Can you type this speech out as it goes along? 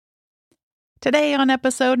Today on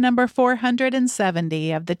episode number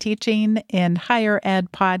 470 of the Teaching in Higher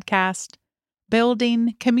Ed podcast,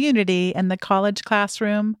 Building Community in the College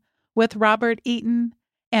Classroom with Robert Eaton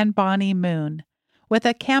and Bonnie Moon, with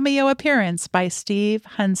a cameo appearance by Steve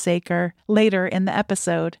Hunsaker later in the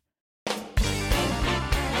episode.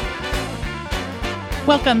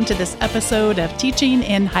 Welcome to this episode of Teaching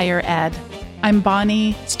in Higher Ed. I'm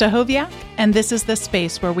Bonnie Stahoviak, and this is the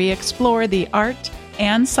space where we explore the art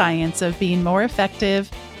and science of being more effective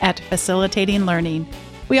at facilitating learning.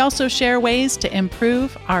 We also share ways to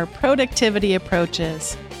improve our productivity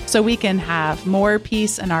approaches so we can have more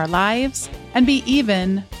peace in our lives and be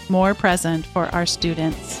even more present for our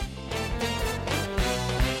students.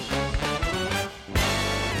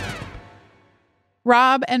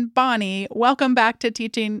 Rob and Bonnie, welcome back to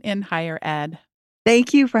Teaching in Higher Ed.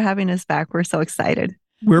 Thank you for having us back. We're so excited.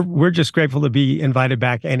 We're just grateful to be invited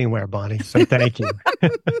back anywhere, Bonnie. So thank you.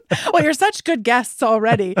 Well, you're such good guests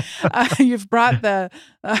already. You've brought I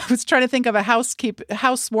was trying to think of a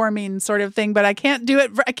housewarming sort of thing, but I can't do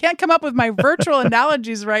it. I can't come up with my virtual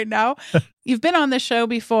analogies right now. You've been on the show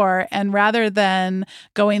before, and rather than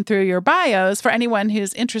going through your bios, for anyone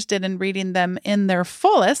who's interested in reading them in their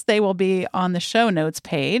fullest, they will be on the show notes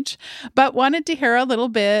page. But wanted to hear a little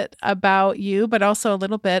bit about you, but also a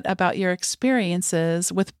little bit about your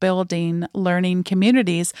experiences with building learning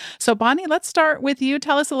communities. So Bonnie, let's start with you.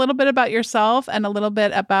 Tell us a little bit about yourself and a little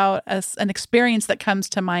bit about an experience that comes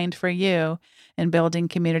to mind for you in building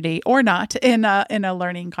community or not in a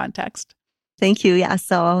learning context. Thank you. Yeah.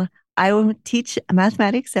 So I teach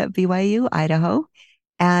mathematics at BYU, Idaho,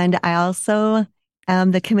 and I also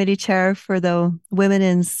am the committee chair for the Women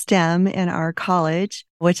in STEM in our college,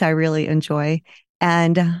 which I really enjoy.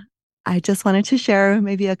 And I just wanted to share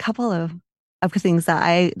maybe a couple of things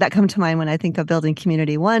that come to mind when I think of building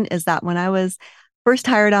community. One is that when I was first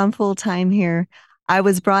hired on full time here, I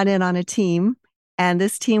was brought in on a team, and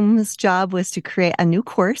this team's job was to create a new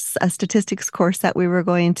course, a statistics course that we were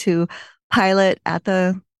going to pilot at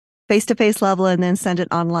the face-to-face level and then send it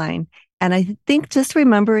online. And I think just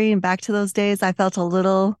remembering back to those days, I felt a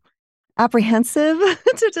little apprehensive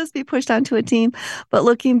to just be pushed onto a team. But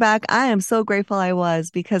looking back, I am so grateful I was,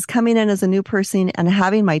 because coming in as a new person and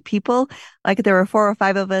having my people, like there were 4 or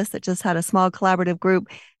 5 of us that just had a small collaborative group,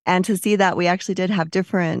 and to see that we actually did have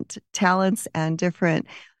different talents and different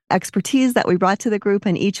expertise that we brought to the group,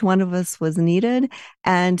 and each one of us was needed.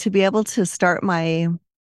 And to be able to start my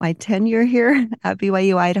tenure here at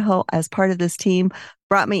BYU, Idaho, as part of this team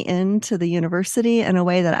brought me into the university in a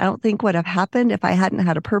way that I don't think would have happened if I hadn't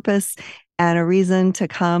had a purpose and a reason to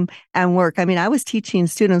come and work. I mean, I was teaching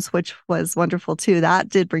students, which was wonderful too. That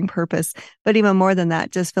did bring purpose. But even more than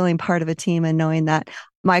that, just feeling part of a team and knowing that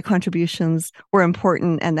my contributions were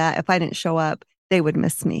important and that if I didn't show up, they would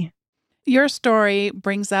miss me. Your story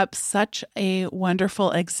brings up such a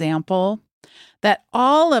wonderful example that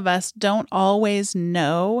all of us don't always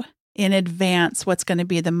know in advance what's going to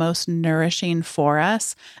be the most nourishing for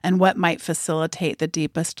us and what might facilitate the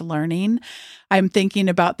deepest learning. I'm thinking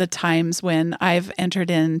about the times when I've entered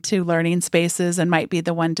into learning spaces and might be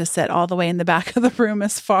the one to sit all the way in the back of the room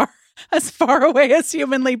as far away as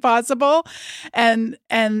humanly possible. And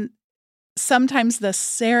sometimes the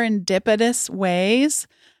serendipitous ways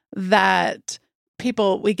that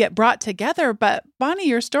we get brought together. But Bonnie,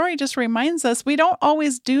 your story just reminds us we don't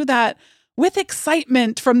always do that with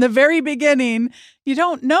excitement from the very beginning. You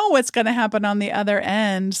don't know what's going to happen on the other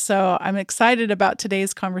end. So I'm excited about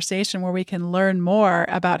today's conversation where we can learn more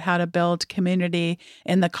about how to build community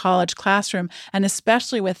in the college classroom. And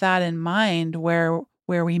especially with that in mind, where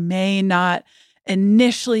we may not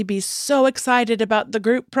initially be so excited about the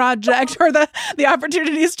group project or the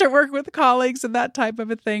opportunities to work with colleagues and that type of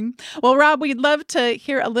a thing. Well, Rob, we'd love to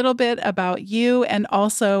hear a little bit about you and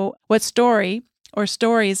also what story or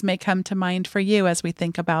stories may come to mind for you as we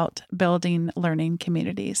think about building learning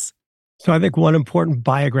communities. So I think one important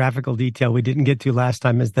biographical detail we didn't get to last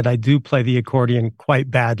time is that I do play the accordion quite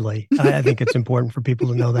badly. I think it's important for people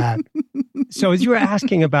to know that. So as you were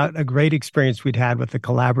asking about a great experience we'd had with the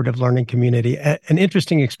collaborative learning community, an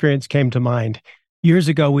interesting experience came to mind. Years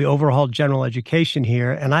ago, we overhauled general education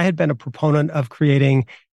here, and I had been a proponent of creating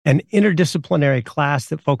an interdisciplinary class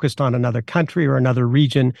that focused on another country or another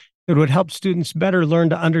region that would help students better learn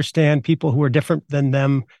to understand people who are different than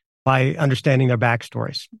them by understanding their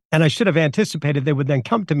backstories. And I should have anticipated they would then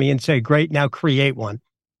come to me and say, great, now create one.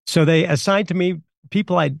 So they assigned to me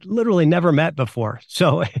people I'd literally never met before.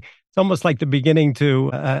 So it's almost like the beginning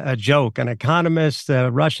to a joke, an economist,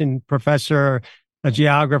 a Russian professor, a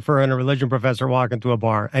geographer, and a religion professor walk into a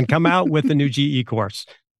bar and come out with a new GE course.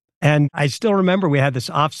 And I still remember we had this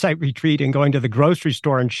offsite retreat and going to the grocery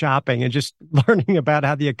store and shopping and just learning about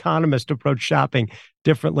how the economist approached shopping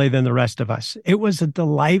differently than the rest of us. It was a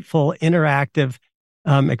delightful, interactive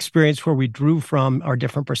experience where we drew from our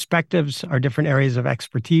different perspectives, our different areas of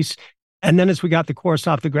expertise. And then as we got the course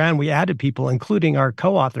off the ground, we added people, including our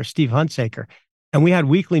co-author, Steve Hunsaker. And we had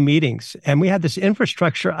weekly meetings, and we had this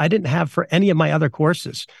infrastructure I didn't have for any of my other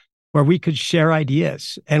courses, where we could share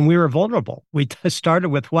ideas, and we were vulnerable. We started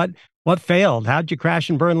with what failed? How'd you crash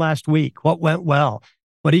and burn last week? What went well?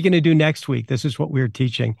 What are you going to do next week? This is what we were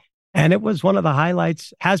teaching. And it was one of the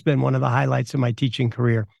highlights, has been one of the highlights of my teaching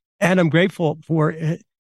career. And I'm grateful for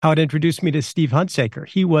how it introduced me to Steve Hunsaker.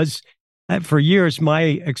 He was, for years, my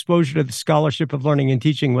exposure to the scholarship of learning and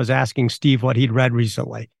teaching was asking Steve what he'd read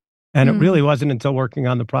recently. And it really wasn't until working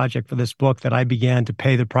on the project for this book that I began to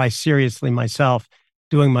pay the price seriously myself,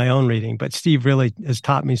 doing my own reading. But Steve really has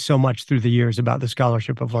taught me so much through the years about the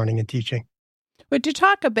scholarship of learning and teaching. Would you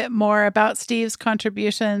talk a bit more about Steve's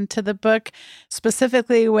contribution to the book,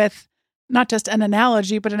 specifically with not just an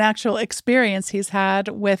analogy, but an actual experience he's had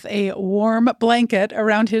with a warm blanket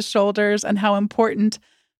around his shoulders, and how important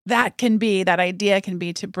that idea can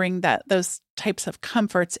be to bring those types of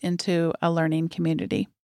comforts into a learning community?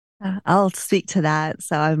 I'll speak to that.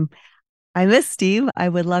 So I miss Steve. I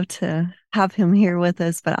would love to have him here with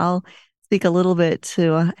us, but I'll speak a little bit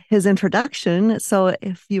to his introduction. So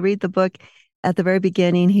if you read the book at the very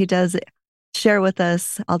beginning, he does share with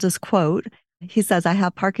us, I'll just quote, he says, "I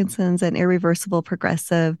have Parkinson's, an irreversible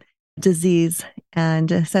progressive disease.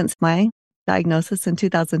 And since my diagnosis in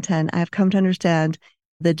 2010, I have come to understand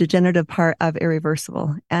the degenerative part of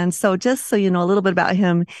irreversible." And so just so you know a little bit about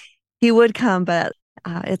him, he would come, but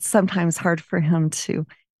it's sometimes hard for him to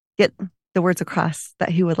get the words across that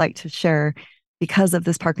he would like to share because of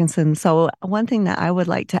this Parkinson's. So one thing that I would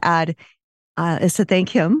like to add is to thank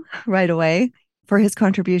him right away for his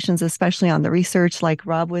contributions, especially on the research, like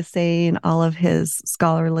Rob was saying, all of his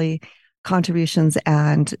scholarly contributions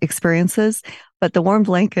and experiences. But the warm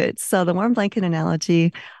blanket, so the warm blanket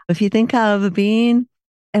analogy, if you think of being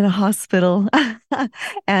in a hospital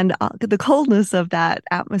and the coldness of that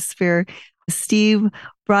atmosphere, Steve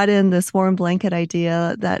brought in this warm blanket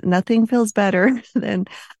idea that nothing feels better than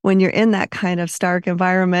when you're in that kind of stark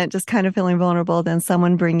environment, just kind of feeling vulnerable, than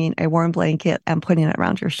someone bringing a warm blanket and putting it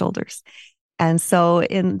around your shoulders. And so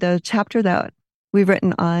in the chapter that we've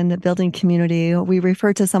written on the building community, we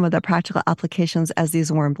refer to some of the practical applications as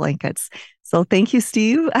these warm blankets. So thank you,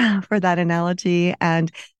 Steve, for that analogy.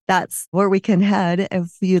 And that's where we can head if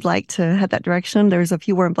you'd like to head that direction. There's a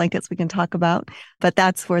few warm blankets we can talk about, but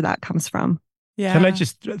that's where that comes from. Yeah. Can I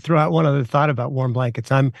just throw out one other thought about warm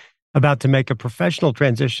blankets? I'm about to make a professional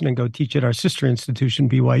transition and go teach at our sister institution,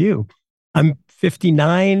 BYU. I'm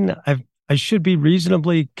 59. I should be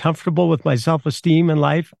reasonably comfortable with my self-esteem in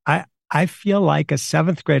life. I feel like a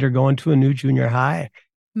seventh grader going to a new junior high.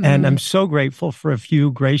 Mm-hmm. And I'm so grateful for a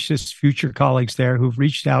few gracious future colleagues there who've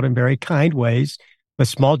reached out in very kind ways with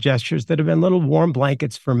small gestures that have been little warm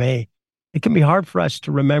blankets for me. It can be hard for us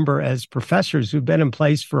to remember as professors who've been in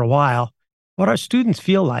place for a while what our students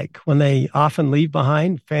feel like when they often leave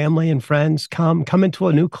behind family and friends, come into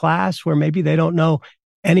a new class where maybe they don't know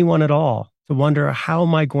anyone at all, to wonder, how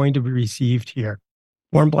am I going to be received here?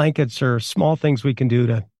 Warm blankets are small things we can do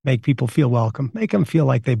to make people feel welcome, make them feel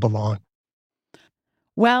like they belong.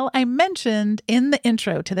 Well, I mentioned in the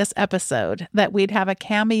intro to this episode that we'd have a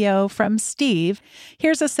cameo from Steve.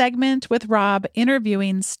 Here's a segment with Rob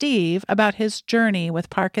interviewing Steve about his journey with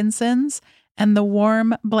Parkinson's and the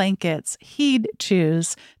warm blankets he'd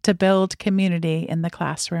choose to build community in the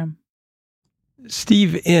classroom.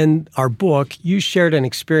 Steve, in our book, you shared an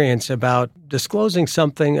experience about disclosing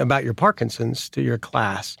something about your Parkinson's to your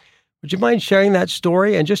class. Would you mind sharing that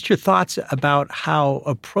story and just your thoughts about how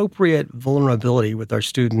appropriate vulnerability with our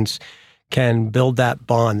students can build that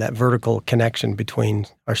bond, that vertical connection between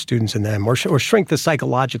our students and them, or shrink the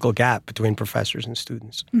psychological gap between professors and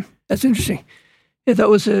students? That's interesting. Yeah, that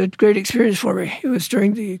was a great experience for me. It was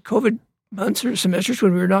during the COVID months or semesters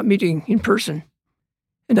when we were not meeting in person.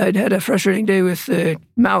 And I'd had a frustrating day with the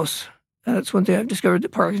mouse. That's one thing I've discovered,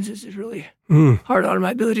 that Parkinson's is really hard on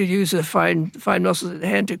my ability to use the fine muscles of the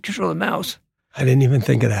hand to control the mouse. I didn't even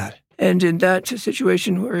think of that. And in that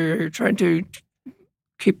situation where you're trying to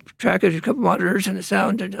keep track of a couple monitors and the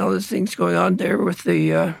sound and all those things going on there with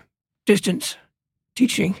the distance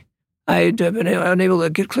teaching, I'd been unable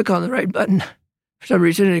to click on the right button for some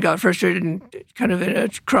reason, and I got frustrated and kind of in a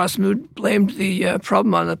cross mood blamed the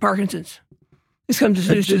problem on the Parkinson's. This comes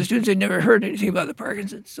to the students, they'd never heard anything about the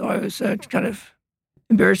Parkinson's. So I was kind of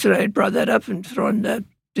embarrassed that I had brought that up and thrown that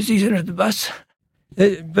disease under the bus.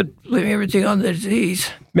 But blaming everything on the disease.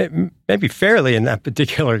 maybe fairly in that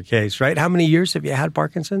particular case, right? How many years have you had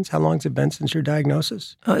Parkinson's? How long has it been since your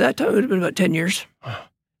diagnosis? That time it would have been about 10 years.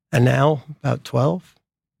 And now about 12?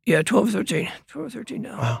 Yeah, 12 or 13. 12 or 13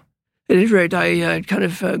 now. Wow. At any rate, I kind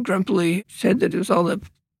of grumpily said that it was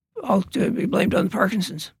all to be blamed on the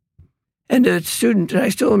Parkinson's. And a student, and I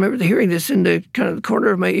still remember hearing this in the kind of the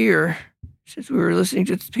corner of my ear, since we were listening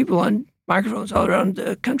to people on microphones all around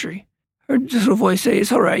the country, heard this little voice say,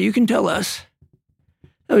 "It's all right, you can tell us."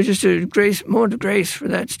 That was just a moment of grace for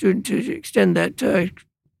that student to extend that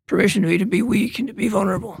permission to me to be weak and to be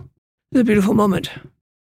vulnerable. It was a beautiful moment.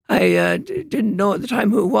 I didn't know at the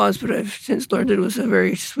time who it was, but I've since learned that it was a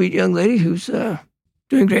very sweet young lady who's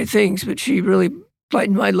doing great things, but she really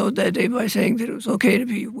lightened my load that day by saying that it was okay to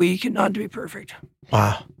be weak and not to be perfect.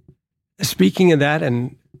 Wow. Speaking of that,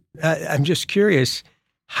 and I'm just curious,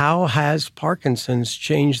 how has Parkinson's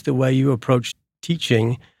changed the way you approach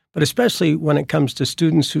teaching, but especially when it comes to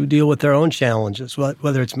students who deal with their own challenges,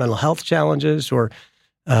 whether it's mental health challenges or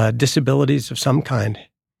disabilities of some kind?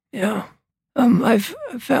 Yeah. I've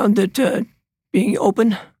found that being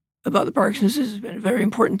open about the Parkinson's has been a very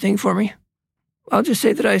important thing for me. I'll just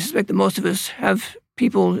say that I suspect that most of us have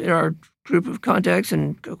people in our group of contacts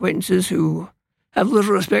and acquaintances who have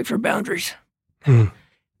little respect for boundaries.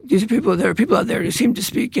 These are people, there are people out there who seem to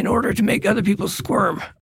speak in order to make other people squirm,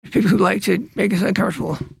 people who like to make us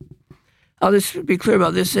uncomfortable. I'll just be clear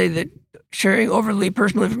about this, say that sharing overly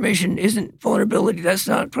personal information isn't vulnerability. That's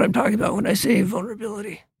not what I'm talking about when I say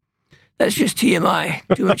vulnerability. That's just TMI,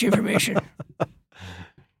 too much information.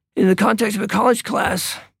 In the context of a college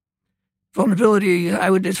class, vulnerability, I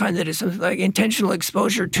would define that as something like intentional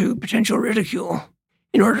exposure to potential ridicule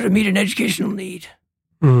in order to meet an educational need.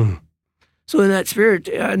 So in that spirit,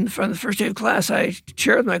 on the first day of class, I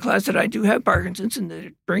share with my class that I do have Parkinson's and that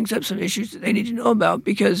it brings up some issues that they need to know about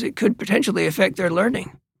because it could potentially affect their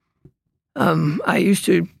learning. I used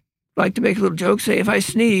to like to make a little joke, say, if I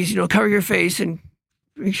sneeze, cover your face and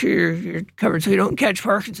make sure you're covered so you don't catch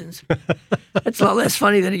Parkinson's. That's a lot less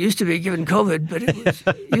funny than it used to be given COVID, but it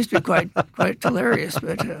used to be quite hilarious.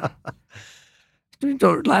 But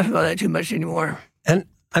don't laugh about that too much anymore. And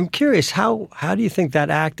I'm curious, how do you think that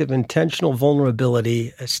act of intentional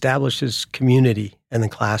vulnerability establishes community in the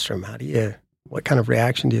classroom? What kind of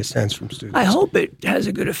reaction do you sense from students? I hope it has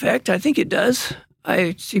a good effect. I think it does.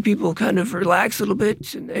 I see people kind of relax a little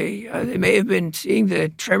bit, and they may have been seeing the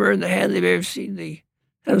tremor in the hand. They may have seen the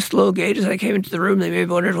kind of slow gait as I came into the room. They may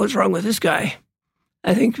have wondered, what's wrong with this guy?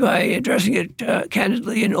 I think by addressing it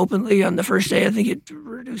candidly and openly on the first day, I think it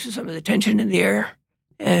reduces some of the tension in the air.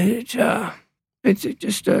 And it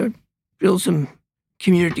just builds some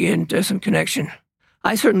community and some connection.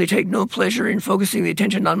 I certainly take no pleasure in focusing the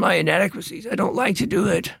attention on my inadequacies. I don't like to do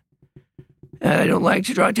it. I don't like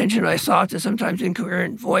to draw attention to my soft and sometimes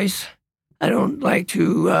incoherent voice. I don't like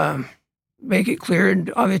to make it clear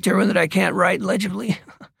and obvious to everyone that I can't write legibly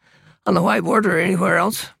on the whiteboard or anywhere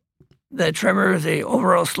else. The tremor, the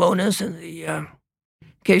overall slowness, and the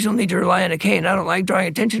occasional need to rely on a cane. I don't like drawing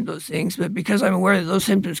attention to those things, but because I'm aware that those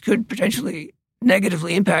symptoms could potentially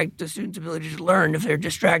negatively impact the student's ability to learn if they're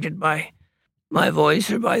distracted by my voice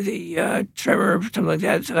or by the tremor or something like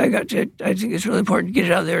that. So I think it's really important to get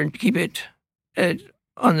it out there and keep it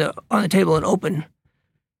on the table and open,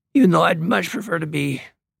 even though I'd much prefer to be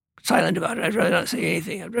silent about it. I'd rather not say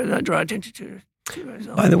anything. I'd rather not draw attention to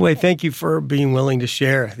myself. By the way, thank you for being willing to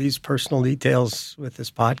share these personal details with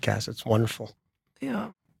this podcast. It's wonderful.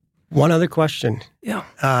 Yeah. One other question. Yeah.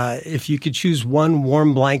 If you could choose one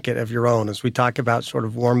warm blanket of your own, as we talk about sort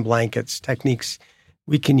of warm blankets, techniques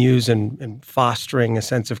we can use in fostering a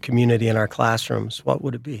sense of community in our classrooms, what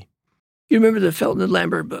would it be? You remember the Felton and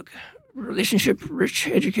Lambert book, Relationship Rich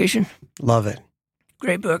Education? Love it.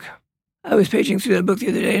 Great book. I was paging through that book the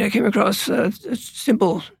other day, and I came across a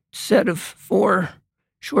simple set of 4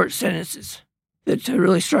 short sentences that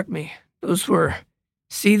really struck me. Those were,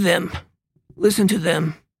 see them, listen to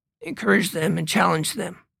them, encourage them, and challenge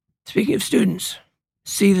them. Speaking of students,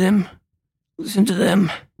 see them, listen to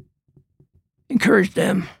them, encourage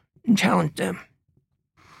them, and challenge them.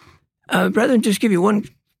 Rather than just give you one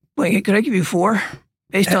blanket, could I give you 4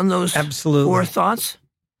 based on those Absolutely. 4 thoughts?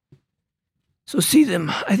 So see them.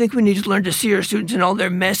 I think we need to learn to see our students in all their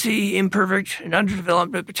messy, imperfect, and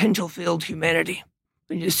underdeveloped but potential-filled humanity.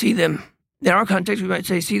 We need to see them. In our context, we might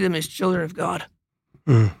say see them as children of God.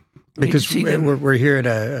 Because we're here at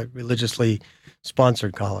a religiously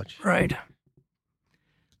sponsored college. Right.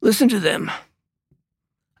 Listen to them.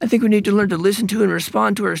 I think we need to learn to listen to and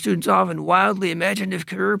respond to our students' often wildly imaginative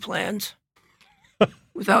career plans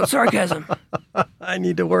without sarcasm. I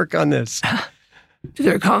need to work on this. to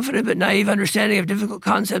their confident but naive understanding of difficult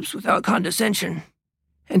concepts without condescension,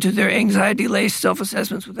 and to their anxiety-laced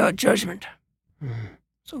self-assessments without judgment.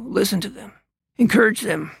 So listen to them. Encourage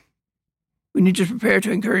them. We need to prepare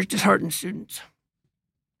to encourage disheartened students.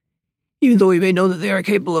 Even though we may know that they are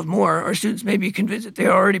capable of more, our students may be convinced that they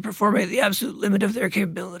are already performing at the absolute limit of their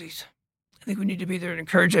capabilities. I think we need to be there and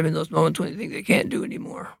encourage them in those moments when they think they can't do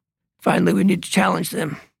anymore. Finally, we need to challenge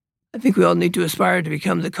them. I think we all need to aspire to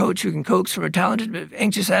become the coach who can coax from a talented but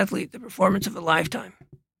anxious athlete the performance of a lifetime.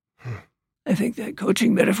 I think that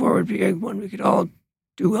coaching metaphor would be one we could all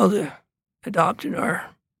do well to adopt in our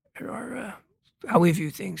how we view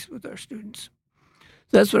things with our students.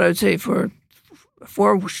 So that's what I would say for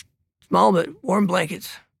 4 small but warm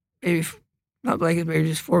blankets. Maybe not blankets, maybe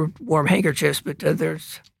just 4 warm handkerchiefs, but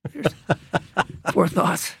there's 4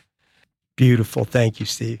 thoughts. Beautiful. Thank you,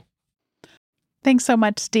 Steve. Thanks so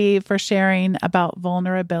much, Steve, for sharing about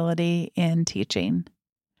vulnerability in teaching.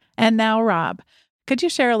 And now, Rob, could you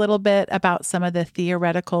share a little bit about some of the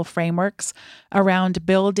theoretical frameworks around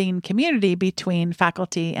building community between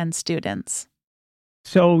faculty and students?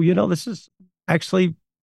 So, this is actually,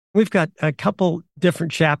 we've got a couple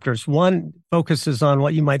different chapters. One focuses on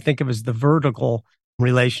what you might think of as the vertical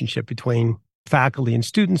relationship between faculty and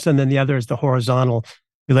students, and then the other is the horizontal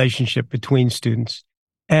relationship between students.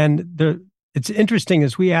 And it's interesting,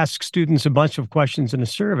 as we asked students a bunch of questions in a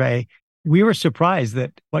survey, we were surprised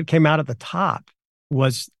that what came out at the top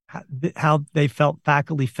was how they felt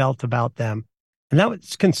faculty felt about them. And that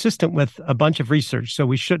was consistent with a bunch of research, so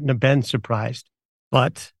we shouldn't have been surprised.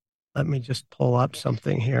 But let me just pull up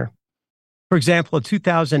something here. For example, a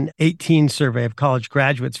 2018 survey of college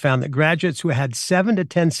graduates found that graduates who had 7 to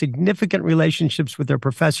 10 significant relationships with their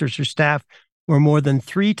professors or staff were more than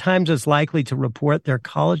 3 times as likely to report their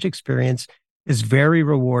college experience is very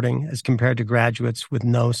rewarding as compared to graduates with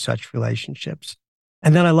no such relationships.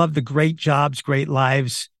 And then I love the Great Jobs, Great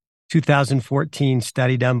Lives 2014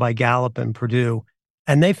 study done by Gallup and Purdue.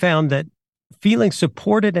 And they found that feeling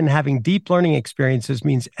supported and having deep learning experiences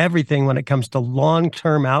means everything when it comes to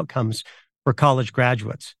long-term outcomes for college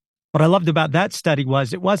graduates. What I loved about that study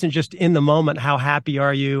was it wasn't just in the moment, how happy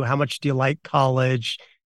are you? How much do you like college?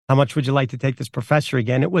 How much would you like to take this professor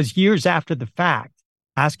again? It was years after the fact,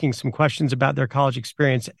 asking some questions about their college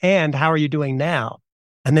experience and how are you doing now?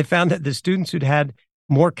 And they found that the students who'd had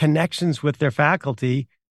more connections with their faculty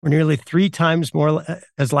were nearly 3 times more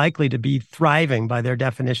as likely to be thriving by their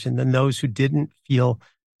definition than those who didn't feel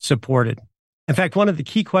supported. In fact, one of the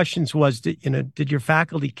key questions was, did your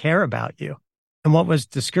faculty care about you? And what was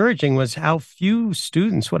discouraging was how few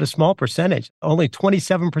students, what a small percentage, only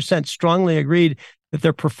 27% strongly agreed that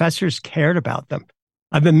their professors cared about them.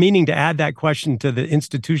 I've been meaning to add that question to the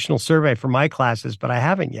institutional survey for my classes, but I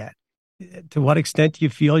haven't yet. To what extent do you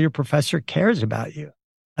feel your professor cares about you?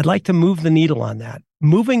 I'd like to move the needle on that.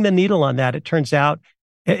 Moving the needle on that, it turns out,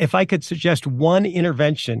 if I could suggest one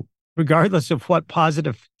intervention, regardless of what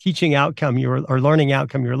positive teaching outcome or learning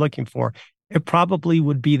outcome you're looking for, it probably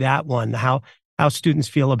would be that one, how students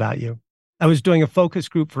feel about you. I was doing a focus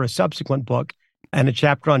group for a subsequent book and a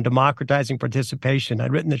chapter on democratizing participation.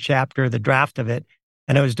 I'd written the draft of it,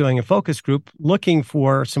 and I was doing a focus group looking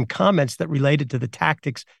for some comments that related to the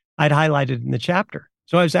tactics I'd highlighted in the chapter.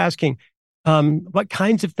 So I was asking, what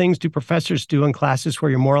kinds of things do professors do in classes where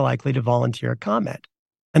you're more likely to volunteer a comment?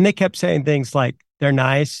 And they kept saying things like, they're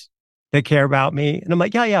nice, they care about me. And I'm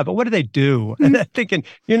like, yeah, but what do they do? And I'm thinking,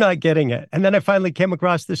 you're not getting it. And then I finally came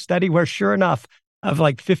across this study where, sure enough, of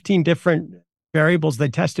like 15 different variables they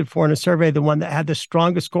tested for in a survey, the one that had the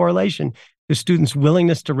strongest correlation to students'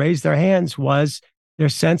 willingness to raise their hands was their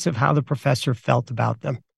sense of how the professor felt about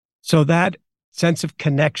them. So that sense of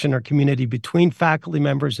connection or community between faculty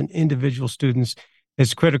members and individual students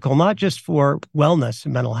is critical, not just for wellness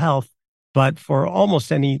and mental health, but for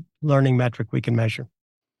almost any learning metric we can measure.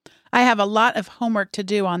 I have a lot of homework to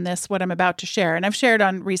do on this, what I'm about to share. And I've shared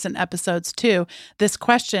on recent episodes too, this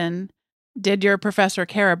question, did your professor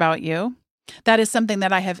care about you? That is something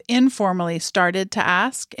that I have informally started to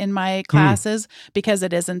ask in my classes because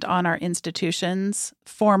it isn't on our institution's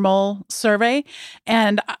formal survey.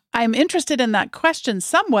 And I'm interested in that question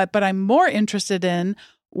somewhat, but I'm more interested in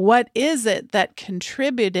what is it that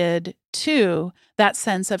contributed to that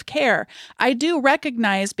sense of care. I do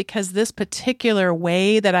recognize, because this particular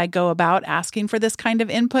way that I go about asking for this kind of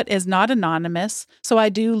input is not anonymous, so I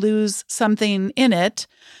do lose something in it.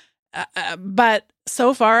 But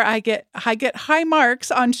so far I get high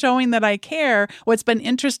marks on showing that I care. What's been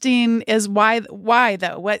interesting is why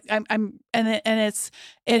though. What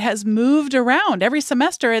it has moved around every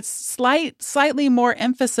semester. It's slightly more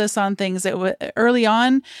emphasis on things. Early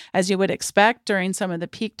on, as you would expect during some of the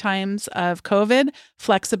peak times of COVID,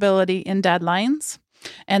 flexibility in deadlines.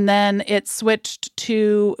 And then it switched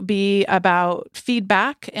to be about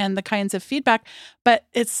feedback and the kinds of feedback. But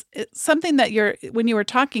it's something that when you were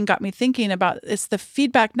talking, got me thinking about. It's the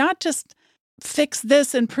feedback, not just fix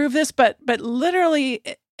this, improve this, but literally.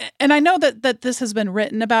 And I know that this has been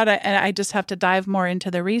written about, and I just have to dive more into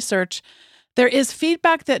the research. There is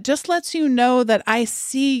feedback that just lets you know that I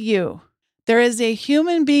see you. There is a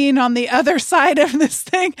human being on the other side of this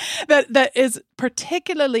thing that is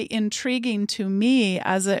particularly intriguing to me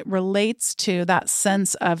as it relates to that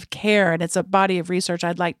sense of care. And it's a body of research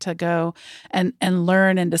I'd like to go and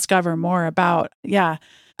learn and discover more about. Yeah.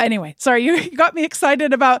 Anyway, sorry, you got me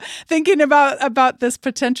excited about thinking about this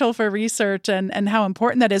potential for research and how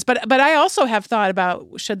important that is. But I also have thought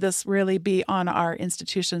about, should this really be on our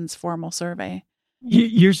institution's formal survey?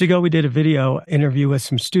 Years ago, we did a video interview with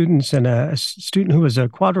some students, and a student who was a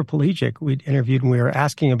quadriplegic we'd interviewed, and we were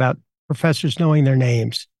asking about professors knowing their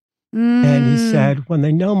names. And he said, when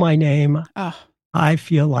they know my name, I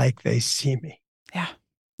feel like they see me. Yeah.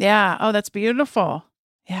 Yeah. Oh, that's beautiful.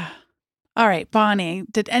 Yeah. All right, Bonnie,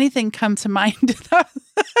 did anything come to mind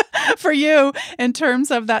for you in terms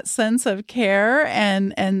of that sense of care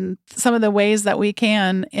and some of the ways that we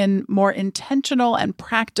can, in more intentional and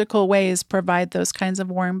practical ways, provide those kinds of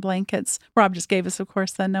warm blankets? Rob just gave us, of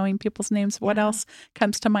course, the knowing people's names. What else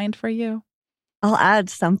comes to mind for you? I'll add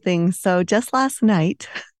something. So just last night,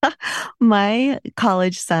 my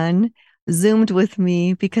college son Zoomed with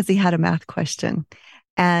me because he had a math question.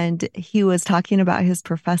 And he was talking about his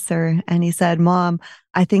professor, and he said, "Mom,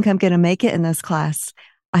 I think I'm going to make it in this class."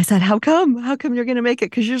 I said, "How come? How come you're going to make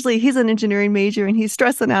it?" Because usually he's an engineering major and he's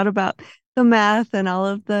stressing out about the math and all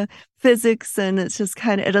of the physics. And it's just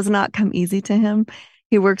it does not come easy to him.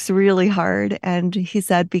 He works really hard. And he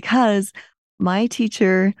said, because my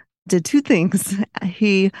teacher did two things.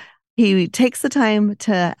 He takes the time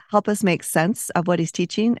to help us make sense of what he's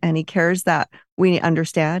teaching, and he cares that we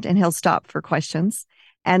understand, and he'll stop for questions.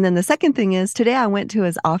 And then the second thing is, today I went to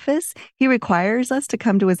his office. He requires us to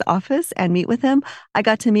come to his office and meet with him. I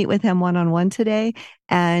got to meet with him one-on-one today,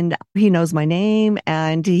 and he knows my name,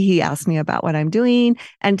 and he asked me about what I'm doing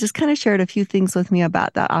and just kind of shared a few things with me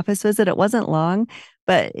about that office visit. It wasn't long,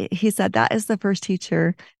 but he said that is the first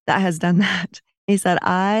teacher that has done that. He said,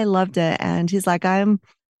 I loved it. And he's like, I'm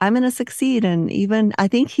going to succeed. And even, I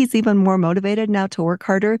think he's even more motivated now to work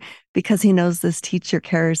harder because he knows this teacher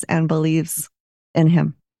cares and believes in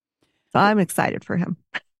him. So I'm excited for him.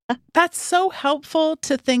 That's so helpful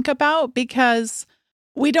to think about, because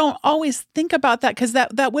we don't always think about that, because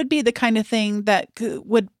that would be the kind of thing that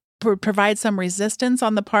would provide some resistance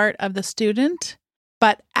on the part of the student.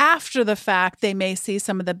 But after the fact, they may see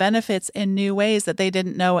some of the benefits in new ways that they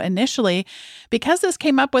didn't know initially. Because this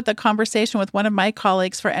came up with a conversation with one of my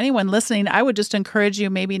colleagues, for anyone listening, I would just encourage you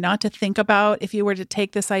maybe not to think about, if you were to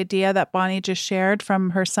take this idea that Bonnie just shared from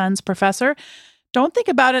her son's professor, don't think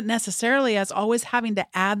about it necessarily as always having to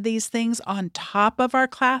add these things on top of our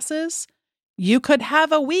classes. You could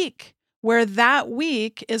have a week where that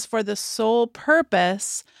week is for the sole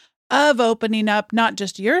purpose of opening up not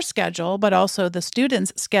just your schedule, but also the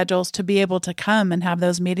students' schedules to be able to come and have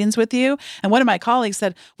those meetings with you. And one of my colleagues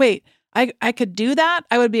said, wait, I could do that?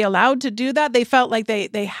 I would be allowed to do that? They felt like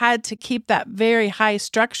they had to keep that very high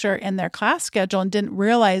structure in their class schedule and didn't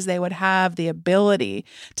realize they would have the ability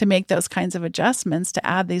to make those kinds of adjustments to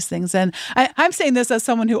add these things in. I'm saying this as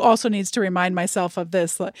someone who also needs to remind myself of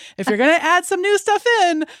this. If you're going to add some new stuff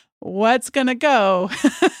in, what's going to go?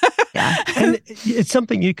 Yeah. And it's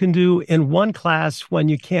something you can do in one class when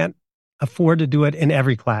you can't afford to do it in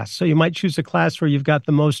every class. So you might choose a class where you've got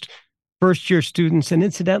the most first-year students. And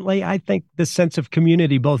incidentally, I think the sense of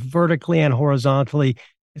community, both vertically and horizontally,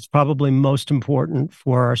 is probably most important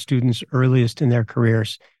for our students earliest in their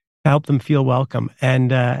careers, to help them feel welcome.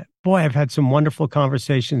 And boy, I've had some wonderful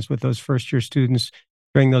conversations with those first-year students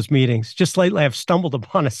during those meetings. Just lately, I've stumbled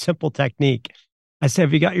upon a simple technique. I said,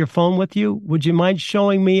 have you got your phone with you? Would you mind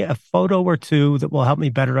showing me a photo or two that will help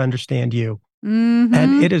me better understand you? Mm-hmm.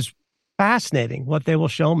 And it is fascinating what they will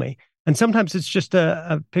show me. And sometimes it's just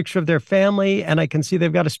a picture of their family, and I can see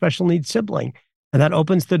they've got a special needs sibling. And that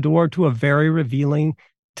opens the door to a very revealing,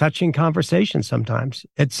 touching conversation sometimes.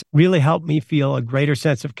 It's really helped me feel a greater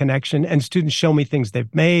sense of connection. And students show me things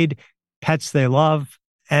they've made, pets they love.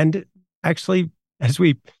 And actually, as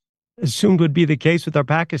we assumed would be the case with our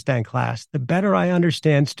Pakistan class, the better I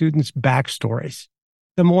understand students' backstories,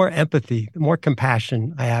 the more empathy, the more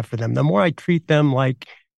compassion I have for them, the more I treat them like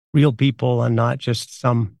real people and not just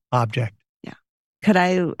some object. Yeah. Could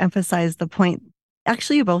I emphasize the point?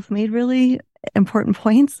 Actually, you both made really important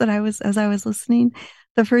points that as I was listening.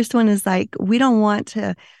 The first one is like, we don't want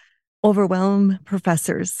to overwhelm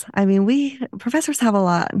professors. I mean, professors have a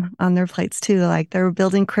lot on their plates too. Like they're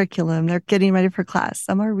building curriculum, they're getting ready for class.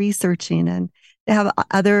 Some are researching and they have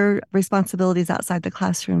other responsibilities outside the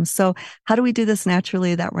classroom. So how do we do this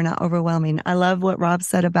naturally that we're not overwhelming? I love what Rob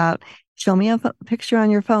said about show me a picture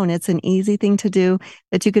on your phone. It's an easy thing to do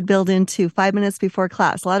that you could build into 5 minutes before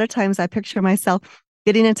class. A lot of times I picture myself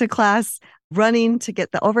getting into class, running to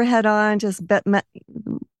get the overhead on, just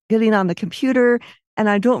getting on the computer, and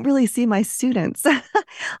I don't really see my students.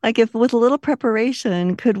 Like if with a little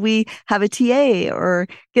preparation, could we have a TA or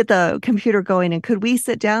get the computer going? And could we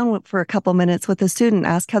sit down for a couple minutes with the student,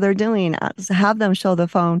 ask how they're doing, have them show the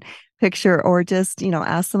phone picture, or just,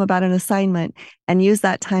 ask them about an assignment and use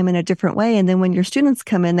that time in a different way. And then when your students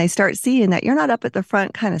come in, they start seeing that you're not up at the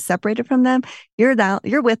front, kind of separated from them. You're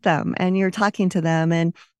with them and you're talking to them.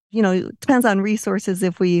 And it depends on resources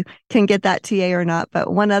if we can get that TA or not.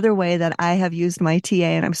 But one other way that I have used my TA,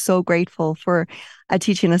 and I'm so grateful for a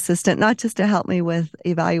teaching assistant, not just to help me with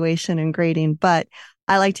evaluation and grading, but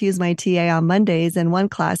I like to use my TA on Mondays. In one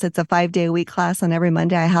class, it's a 5-day-a-week class. On every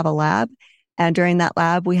Monday, I have a lab. And during that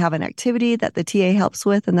lab, we have an activity that the TA helps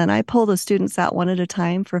with. And then I pull the students out one at a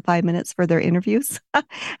time for 5 minutes for their interviews.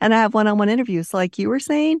 And I have one-on-one interviews. So like you were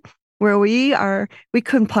saying, where we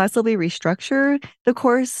couldn't possibly restructure the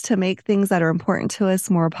course to make things that are important to us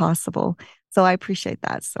more possible. So I appreciate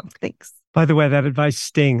that. So thanks. By the way, that advice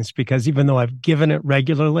stings because even though I've given it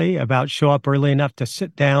regularly about show up early enough to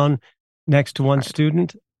sit down next to one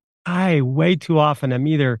student, I way too often am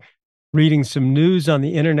either reading some news on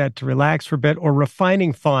the internet to relax for a bit or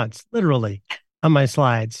refining fonts, literally, on my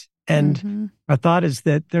slides. And our thought is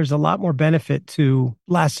that there's a lot more benefit to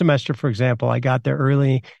last semester, for example. I got there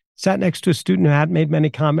early, sat next to a student who hadn't made many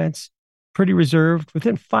comments, pretty reserved.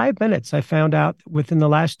 Within 5 minutes, I found out within the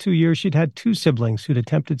last 2 years, she'd had 2 siblings who'd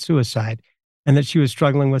attempted suicide and that she was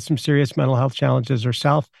struggling with some serious mental health challenges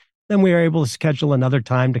herself. Then we were able to schedule another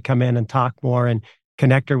time to come in and talk more and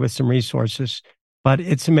connect her with some resources. But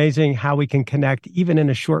it's amazing how we can connect even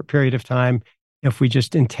in a short period of time if we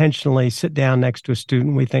just intentionally sit down next to a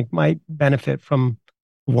student we think might benefit from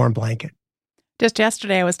a warm blanket. Just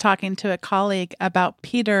yesterday, I was talking to a colleague about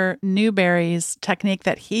Peter Newberry's technique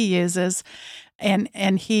that he uses, and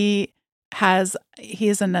he's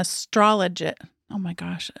an astrologist. Oh my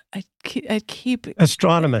gosh, I keep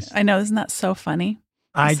astronomist. I know, isn't that so funny?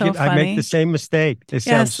 I make the same mistake. It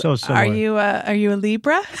sounds so similar. Are you a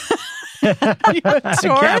Libra? Are you a Taurus?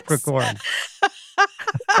 Capricorn.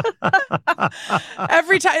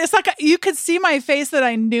 Every time it's like you could see my face that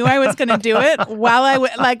I knew I was going to do it while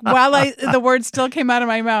the words still came out of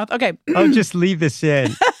my mouth. Okay. Oh, just leave this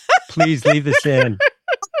in. Please leave this in.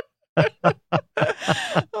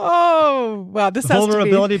 Oh, wow. This has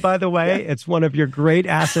vulnerability, by the way, it's one of your great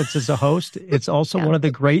assets as a host. It's also one of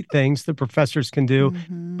the great things that professors can do.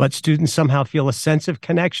 But students somehow feel a sense of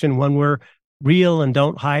connection when we're real and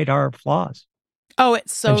don't hide our flaws. Oh,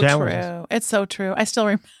 it's so true. It's so true. I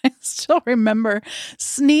still remember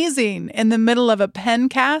sneezing in the middle of a pen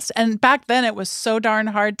cast. And back then it was so darn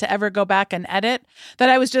hard to ever go back and edit that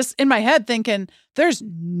I was just in my head thinking, there's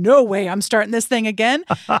no way I'm starting this thing again.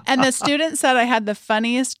 And the student said I had the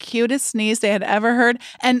funniest, cutest sneeze they had ever heard.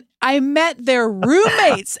 And I met their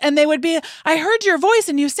roommates and they would be, I heard your voice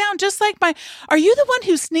and you sound just like are you the one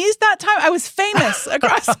who sneezed that time? I was famous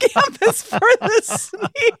across campus for this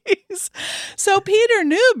sneeze. So Peter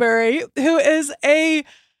Newberry, who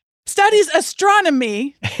studies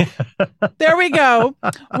astronomy, there we go,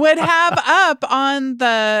 would have up on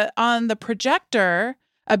the projector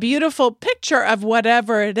a beautiful picture of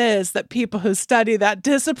whatever it is that people who study that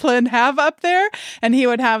discipline have up there. And he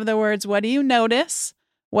would have the words, what do you notice?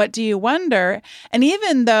 What do you wonder? And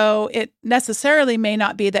even though it necessarily may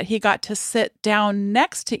not be that he got to sit down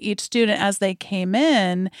next to each student as they came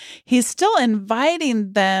in, he's still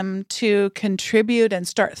inviting them to contribute and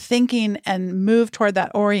start thinking and move toward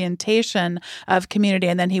that orientation of community.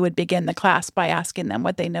 And then he would begin the class by asking them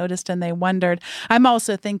what they noticed and they wondered. I'm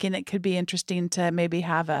also thinking it could be interesting to maybe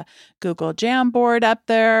have a Google Jamboard up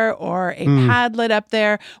there or a Padlet up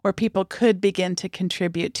there where people could begin to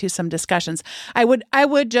contribute to some discussions. I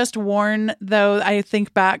would just warn, though, I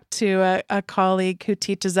think back to a colleague who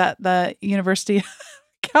teaches at the University of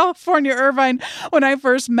California, Irvine. When I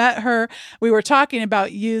first met her, we were talking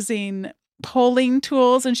about using polling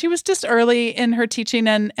tools, and she was just early in her teaching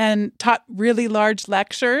and taught really large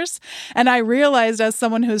lectures. And I realized, as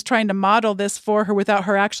someone who's trying to model this for her without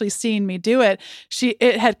her actually seeing me do it,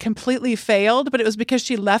 it had completely failed, but it was because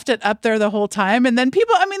she left it up there the whole time. And then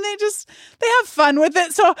people, I mean, they have fun with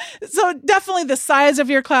it. So definitely the size of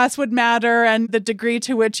your class would matter, and the degree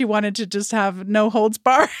to which you wanted to just have no holds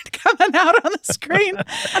barred coming out on the screen.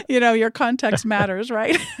 Your context matters,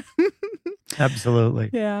 right? Absolutely.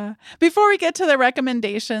 Yeah. Before we get to the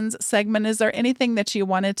recommendations segment, is there anything that you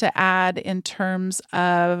wanted to add in terms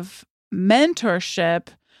of mentorship,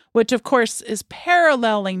 which of course is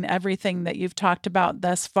paralleling everything that you've talked about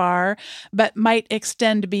thus far, but might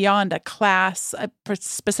extend beyond a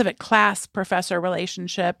specific class professor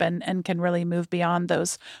relationship and can really move beyond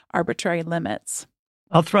those arbitrary limits?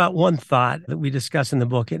 I'll throw out one thought that we discuss in the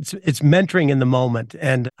book. It's mentoring in the moment.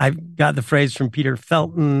 And I've got the phrase from Peter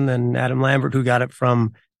Felton and Adam Lambert, who got it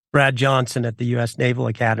from Brad Johnson at the U.S. Naval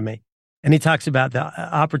Academy. And he talks about the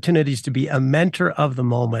opportunities to be a mentor of the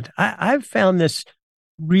moment. I've found this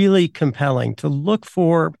really compelling, to look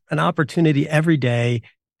for an opportunity every day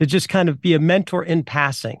to just kind of be a mentor in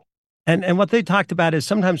passing. And what they talked about is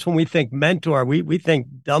sometimes when we think mentor, we think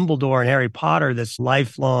Dumbledore and Harry Potter, this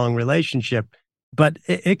lifelong relationship. But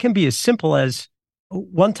it can be as simple as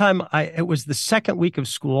one time, it was the second week of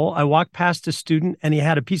school. I walked past a student and he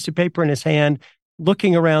had a piece of paper in his hand,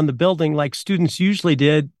 looking around the building like students usually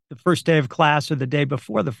did the first day of class or the day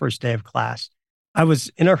before the first day of class. I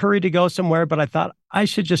was in a hurry to go somewhere, but I thought I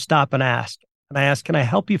should just stop and ask. And I asked, "Can I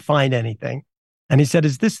help you find anything?" And he said,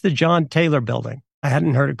 "Is this the John Taylor building?" I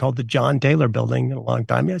hadn't heard it called the John Taylor building in a long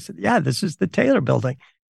time. I said, "Yeah, this is the Taylor building."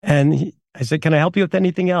 And I said, "Can I help you with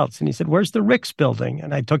anything else?" And he said, "Where's the Ricks building?"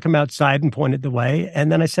 And I took him outside and pointed the way.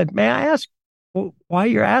 And then I said, "May I ask why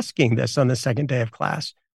you're asking this on the second day of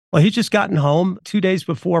class?" Well, he'd just gotten home 2 days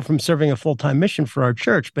before from serving a full-time mission for our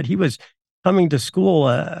church, but he was coming to school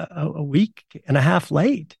a week and a half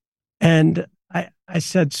late. And I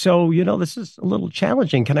said, "So, this is a little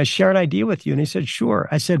challenging. Can I share an idea with you?" And he said, "Sure."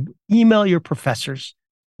 I said, "Email your professors.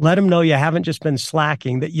 Let them know you haven't just been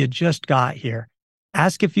slacking, that you just got here.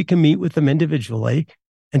 Ask if you can meet with them individually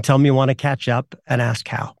and tell me you want to catch up and ask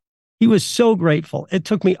how." He was so grateful. It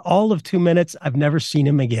took me all of 2 minutes. I've never seen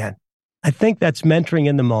him again. I think that's mentoring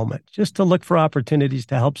in the moment, just to look for opportunities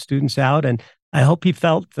to help students out. And I hope he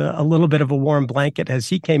felt a little bit of a warm blanket as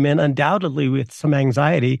he came in, undoubtedly with some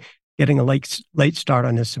anxiety, getting a late start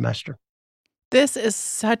on his semester. This is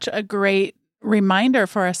such a great reminder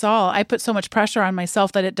for us all. I put so much pressure on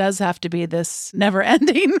myself that it does have to be this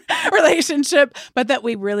never-ending relationship, but that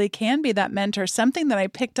we really can be that mentor. Something that I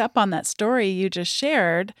picked up on that story you just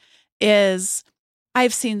shared is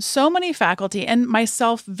I've seen so many faculty, and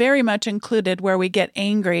myself very much included, where we get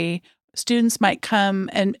angry. Students might come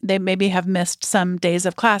and they maybe have missed some days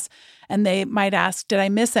of class, and they might ask, "Did I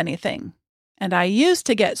miss anything?" And I used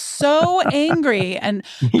to get so angry. And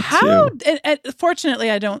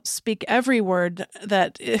fortunately, I don't speak every word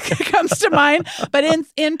that comes to mind, but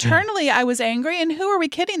internally, I was angry. And who are we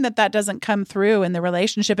kidding that doesn't come through in the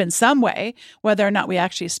relationship in some way, whether or not we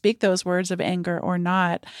actually speak those words of anger or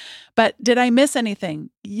not. But did I miss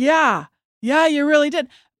anything? Yeah, you really did.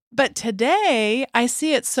 But today, I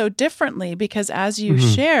see it so differently because, as you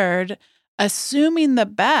shared, assuming the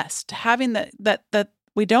best, having that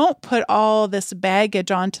we don't put all this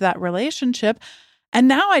baggage onto that relationship. And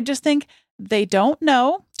now I just think they don't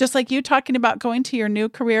know, just like you talking about going to your new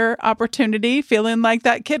career opportunity, feeling like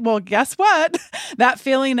that kid. Well, guess what? That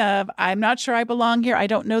feeling of, I'm not sure I belong here. I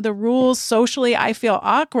don't know the rules. Socially, I feel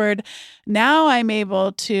awkward. Now I'm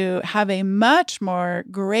able to have a much more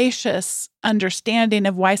gracious understanding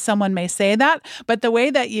of why someone may say that. But the way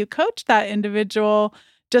that you coach that individual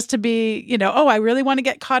just to be, I really want to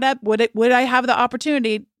get caught up. Would I have the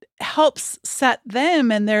opportunity? Helps set them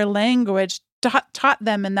in their language, taught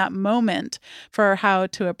them in that moment for how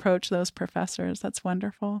to approach those professors. That's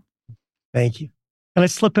wonderful. Thank you. And I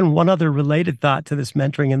slip in one other related thought to this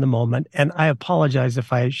mentoring in the moment. And I apologize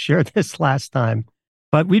if I shared this last time,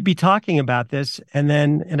 but we'd be talking about this. And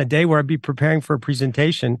then in a day where I'd be preparing for a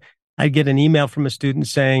presentation, I'd get an email from a student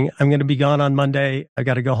saying, "I'm going to be gone on Monday. I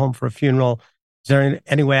got to go home for a funeral. Is there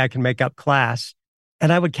any way I can make up class?"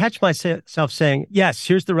 And I would catch myself saying, "Yes,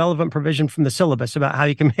 here's the relevant provision from the syllabus about how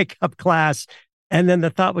you can make up class." And then the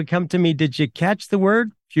thought would come to me, "Did you catch the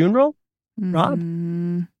word funeral, Rob?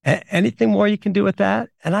 Anything more you can do with that?"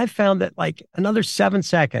 And I found that like another 7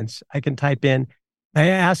 seconds, I can type in,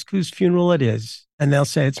 "May I ask whose funeral it is?" And they'll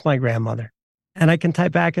say, "It's my grandmother." And I can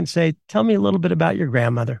type back and say, "Tell me a little bit about your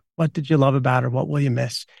grandmother. What did you love about her? What will you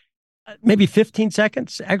miss?" maybe 15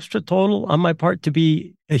 seconds extra total on my part to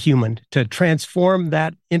be a human, to transform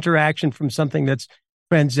that interaction from something that's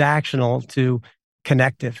transactional to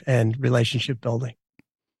connective and relationship building.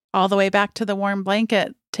 All the way back to the warm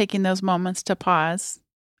blanket, taking those moments to pause.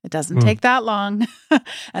 It doesn't take that long,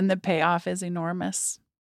 and the payoff is enormous.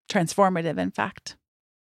 Transformative, in fact.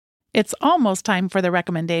 It's almost time for the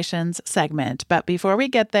recommendations segment, but before we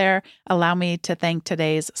get there, allow me to thank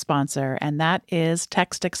today's sponsor, and that is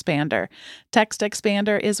Text Expander. Text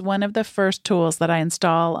Expander is one of the first tools that I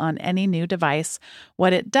install on any new device.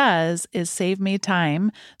 What it does is save me time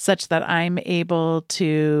such that I'm able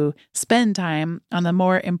to spend time on the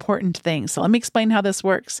more important things. So let me explain how this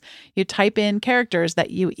works. You type in characters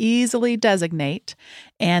that you easily designate,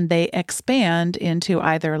 and they expand into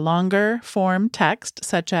either longer form text,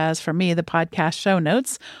 such as for me, the podcast show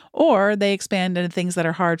notes, or they expand into things that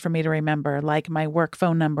are hard for me to remember, like my work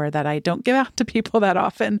phone number that I don't give out to people that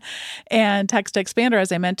often. And Text Expander,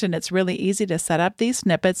 as I mentioned, it's really easy to set up these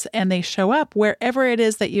snippets, and they show up wherever it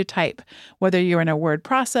is that you type, whether you're in a word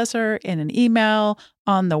processor, in an email,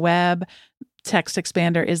 on the web. Text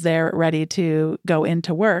Expander is there ready to go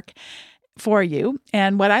into work for you.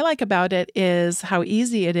 And what I like about it is how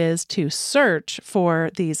easy it is to search for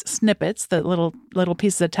these snippets, the little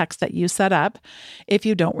pieces of text that you set up, if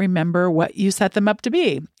you don't remember what you set them up to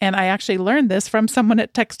be. And I actually learned this from someone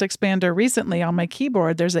at Text Expander recently on my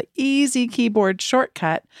keyboard. There's an easy keyboard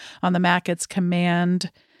shortcut. On the Mac, it's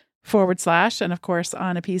Command / and of course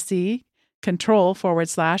on a PC, Control /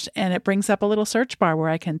 and it brings up a little search bar where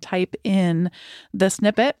I can type in the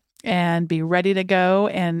snippet and be ready to go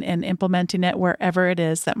and implementing it wherever it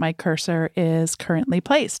is that my cursor is currently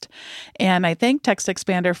placed. And I thank Text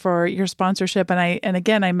Expander for your sponsorship. And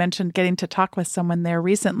again, I mentioned getting to talk with someone there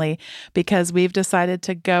recently because we've decided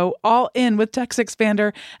to go all in with Text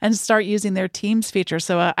Expander and start using their Teams feature.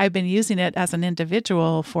 So I've been using it as an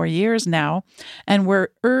individual for years now, and we're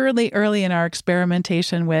early in our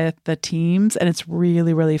experimentation with the Teams, and it's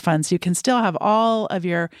really, really fun. So you can still have all of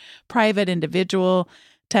your private individual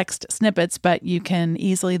text snippets, but you can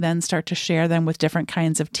easily then start to share them with different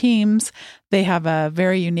kinds of teams. They have a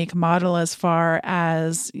very unique model as far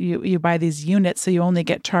as you buy these units, so you only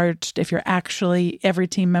get charged if you're actually, every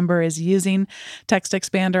team member is using Text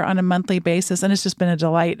Expander on a monthly basis. And it's just been a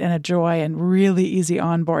delight and a joy and really easy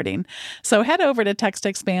onboarding. So head over to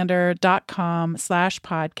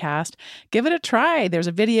textexpander.com/podcast. Give it a try. There's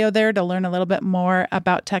a video there to learn a little bit more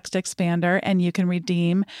about Text Expander, and you can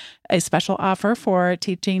redeem a special offer for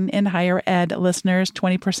teaching in higher ed listeners,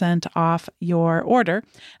 20% off your order,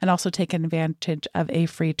 and also take advantage of a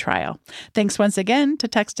free trial. Thanks once again to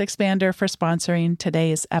Text Expander for sponsoring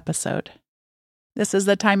today's episode. This is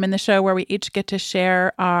the time in the show where we each get to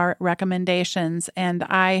share our recommendations, and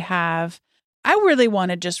I really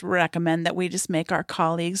want to just recommend that we just make our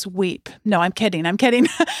colleagues weep. No, I'm kidding.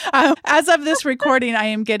 As of this recording, I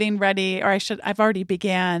am getting ready, I've already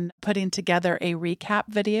began putting together a recap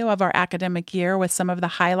video of our academic year with some of the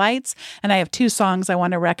highlights. And I have 2 songs I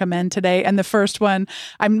want to recommend today. And the first one,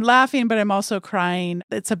 I'm laughing, but I'm also crying.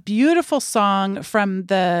 It's a beautiful song from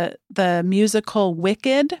the musical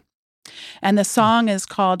Wicked. And the song is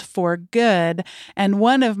called For Good. And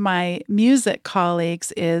one of my music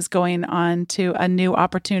colleagues is going on to a new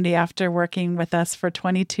opportunity after working with us for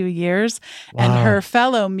 22 years. Wow. And her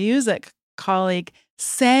fellow music colleague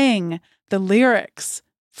sang the lyrics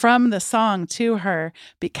from the song to her.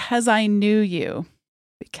 Because I knew you,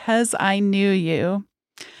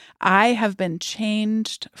 I have been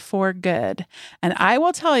changed for good. And I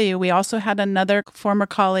will tell you, we also had another former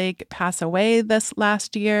colleague pass away this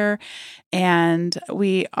last year, and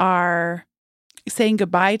we are saying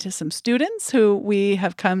goodbye to some students who we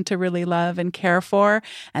have come to really love and care for.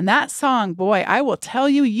 And that song, boy, I will tell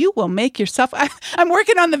you, you will make yourself... I'm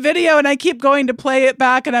working on the video and I keep going to play it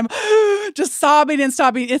back and I'm just sobbing and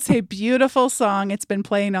sobbing. It's a beautiful song. It's been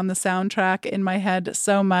playing on the soundtrack in my head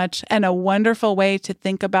so much, and a wonderful way to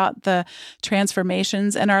think about the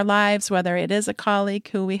transformations in our lives, whether it is a colleague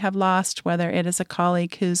who we have lost, whether it is a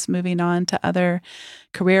colleague who's moving on to other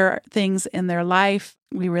career things in their life.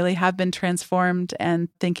 We really have been transformed, and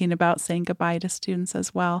thinking about saying goodbye to students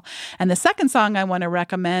as well. And the second song I want to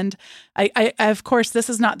recommend, I of course, this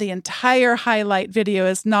is not the entire highlight video,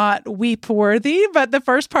 is not weep worthy, but the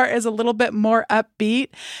first part is a little bit more upbeat.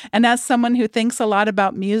 And as someone who thinks a lot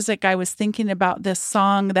about music, I was thinking about this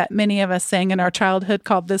song that many of us sang in our childhood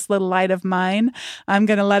called This Little Light of Mine, I'm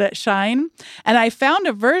Gonna Let It Shine. And I found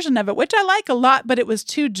a version of it, which I like a lot, but it was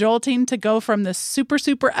too jolting to go from the super,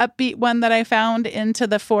 super upbeat one that I found into to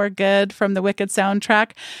the For Good from the Wicked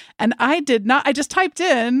soundtrack. And I just typed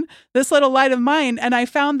in This Little Light of Mine, and I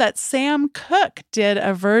found that Sam Cooke did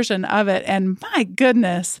a version of it. And my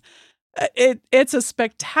goodness, it's a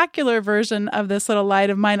spectacular version of This Little Light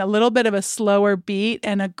of Mine, a little bit of a slower beat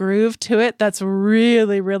and a groove to it that's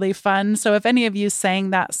really, really fun. So if any of you sang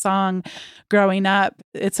that song growing up,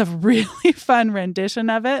 it's a really fun rendition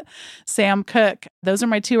of it. Sam Cooke. Those are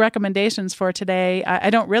my 2 recommendations for today. I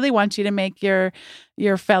don't really want you to make your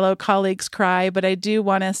fellow colleagues cry, but I do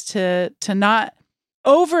want us to not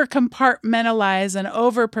over compartmentalize and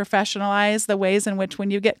over professionalize the ways in which when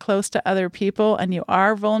you get close to other people and you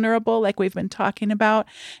are vulnerable, like we've been talking about,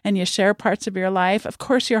 and you share parts of your life, of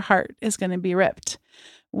course your heart is going to be ripped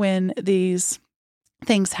when these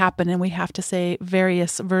things happen and we have to say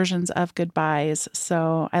various versions of goodbyes.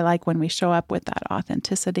 So I like when we show up with that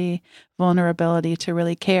authenticity, vulnerability to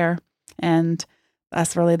really care. And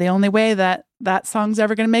that's really the only way that song's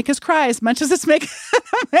ever going to make us cry, as much as it's make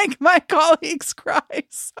my colleagues cry.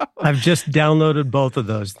 So. I've just downloaded both of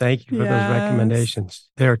those. Thank you for those recommendations.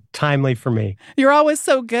 They're timely for me. You're always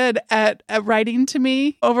so good at writing to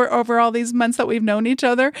me over all these months that we've known each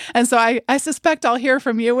other. And so I suspect I'll hear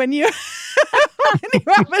from you when you, when you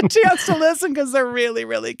have a chance to listen, because they're really,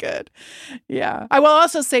 really good. Yeah. I will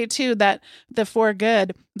also say, too, that the For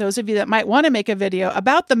Good, those of you that might want to make a video,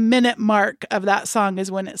 about the minute mark of that song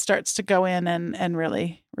is when it starts to go in and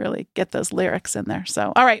really, really get those lyrics in there.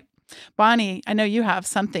 So, all right, Bonnie, I know you have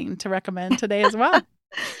something to recommend today as well.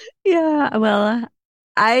 Yeah, well,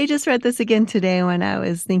 I just read this again today when I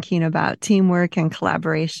was thinking about teamwork and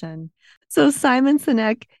collaboration. So Simon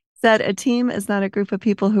Sinek said, a team is not a group of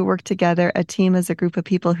people who work together. A team is a group of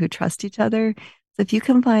people who trust each other. So if you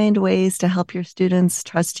can find ways to help your students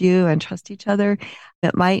trust you and trust each other,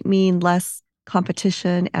 it might mean less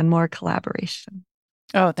competition and more collaboration.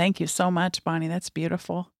 Oh, thank you so much, Bonnie. That's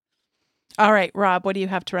beautiful. All right, Rob, what do you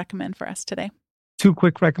have to recommend for us today? 2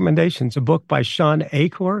 quick recommendations. A book by Sean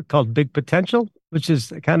Achor called Big Potential, which is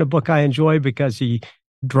the kind of book I enjoy because he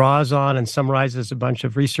draws on and summarizes a bunch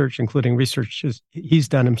of research, including research he's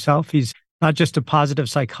done himself. He's not just a positive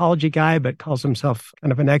psychology guy, but calls himself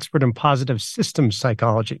kind of an expert in positive systems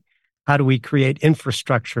psychology. How do we create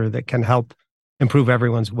infrastructure that can help improve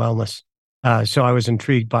everyone's wellness? So I was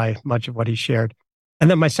intrigued by much of what he shared. And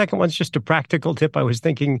then my second one's just a practical tip I was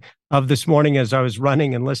thinking of this morning as I was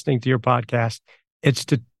running and listening to your podcast. It's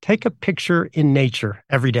to take a picture in nature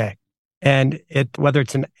every day. And whether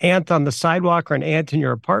it's an ant on the sidewalk or an ant in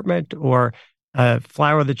your apartment or a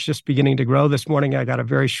flower that's just beginning to grow. This morning, I got a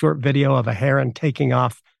very short video of a heron taking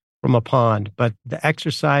off from a pond. But the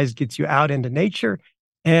exercise gets you out into nature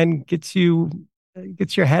and gets your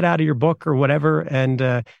head out of your book or whatever,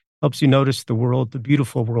 and helps you notice the world, the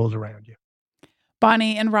beautiful world around you.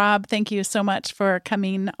 Bonnie and Rob, thank you so much for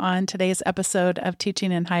coming on today's episode of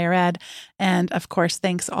Teaching in Higher Ed. And of course,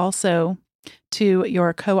 thanks also to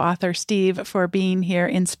your co-author, Steve, for being here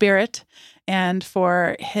in spirit and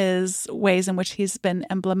for his ways in which he's been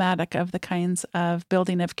emblematic of the kinds of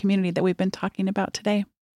building of community that we've been talking about today.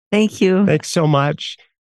 Thank you. Thanks so much.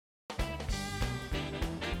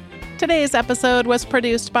 Today's episode was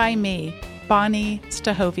produced by me, Bonnie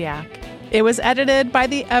Stachowiak. It was edited by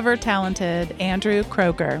the ever-talented Andrew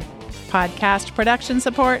Kroger. Podcast production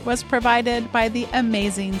support was provided by the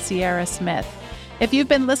amazing Sierra Smith. If you've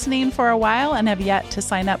been listening for a while and have yet to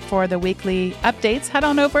sign up for the weekly updates, head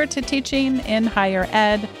on over to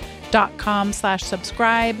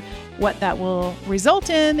teachinginhighered.com/subscribe. What that will result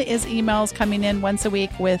in is emails coming in once a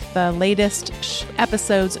week with the latest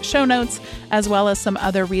episodes, show notes, as well as some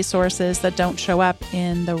other resources that don't show up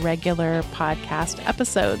in the regular podcast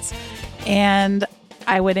episodes. And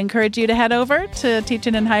I would encourage you to head over to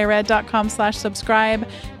teachinginhighered.com/subscribe.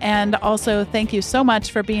 And also, thank you so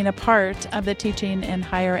much for being a part of the Teaching in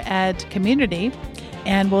Higher Ed community.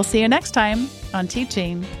 And we'll see you next time on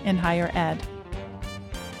Teaching in Higher Ed.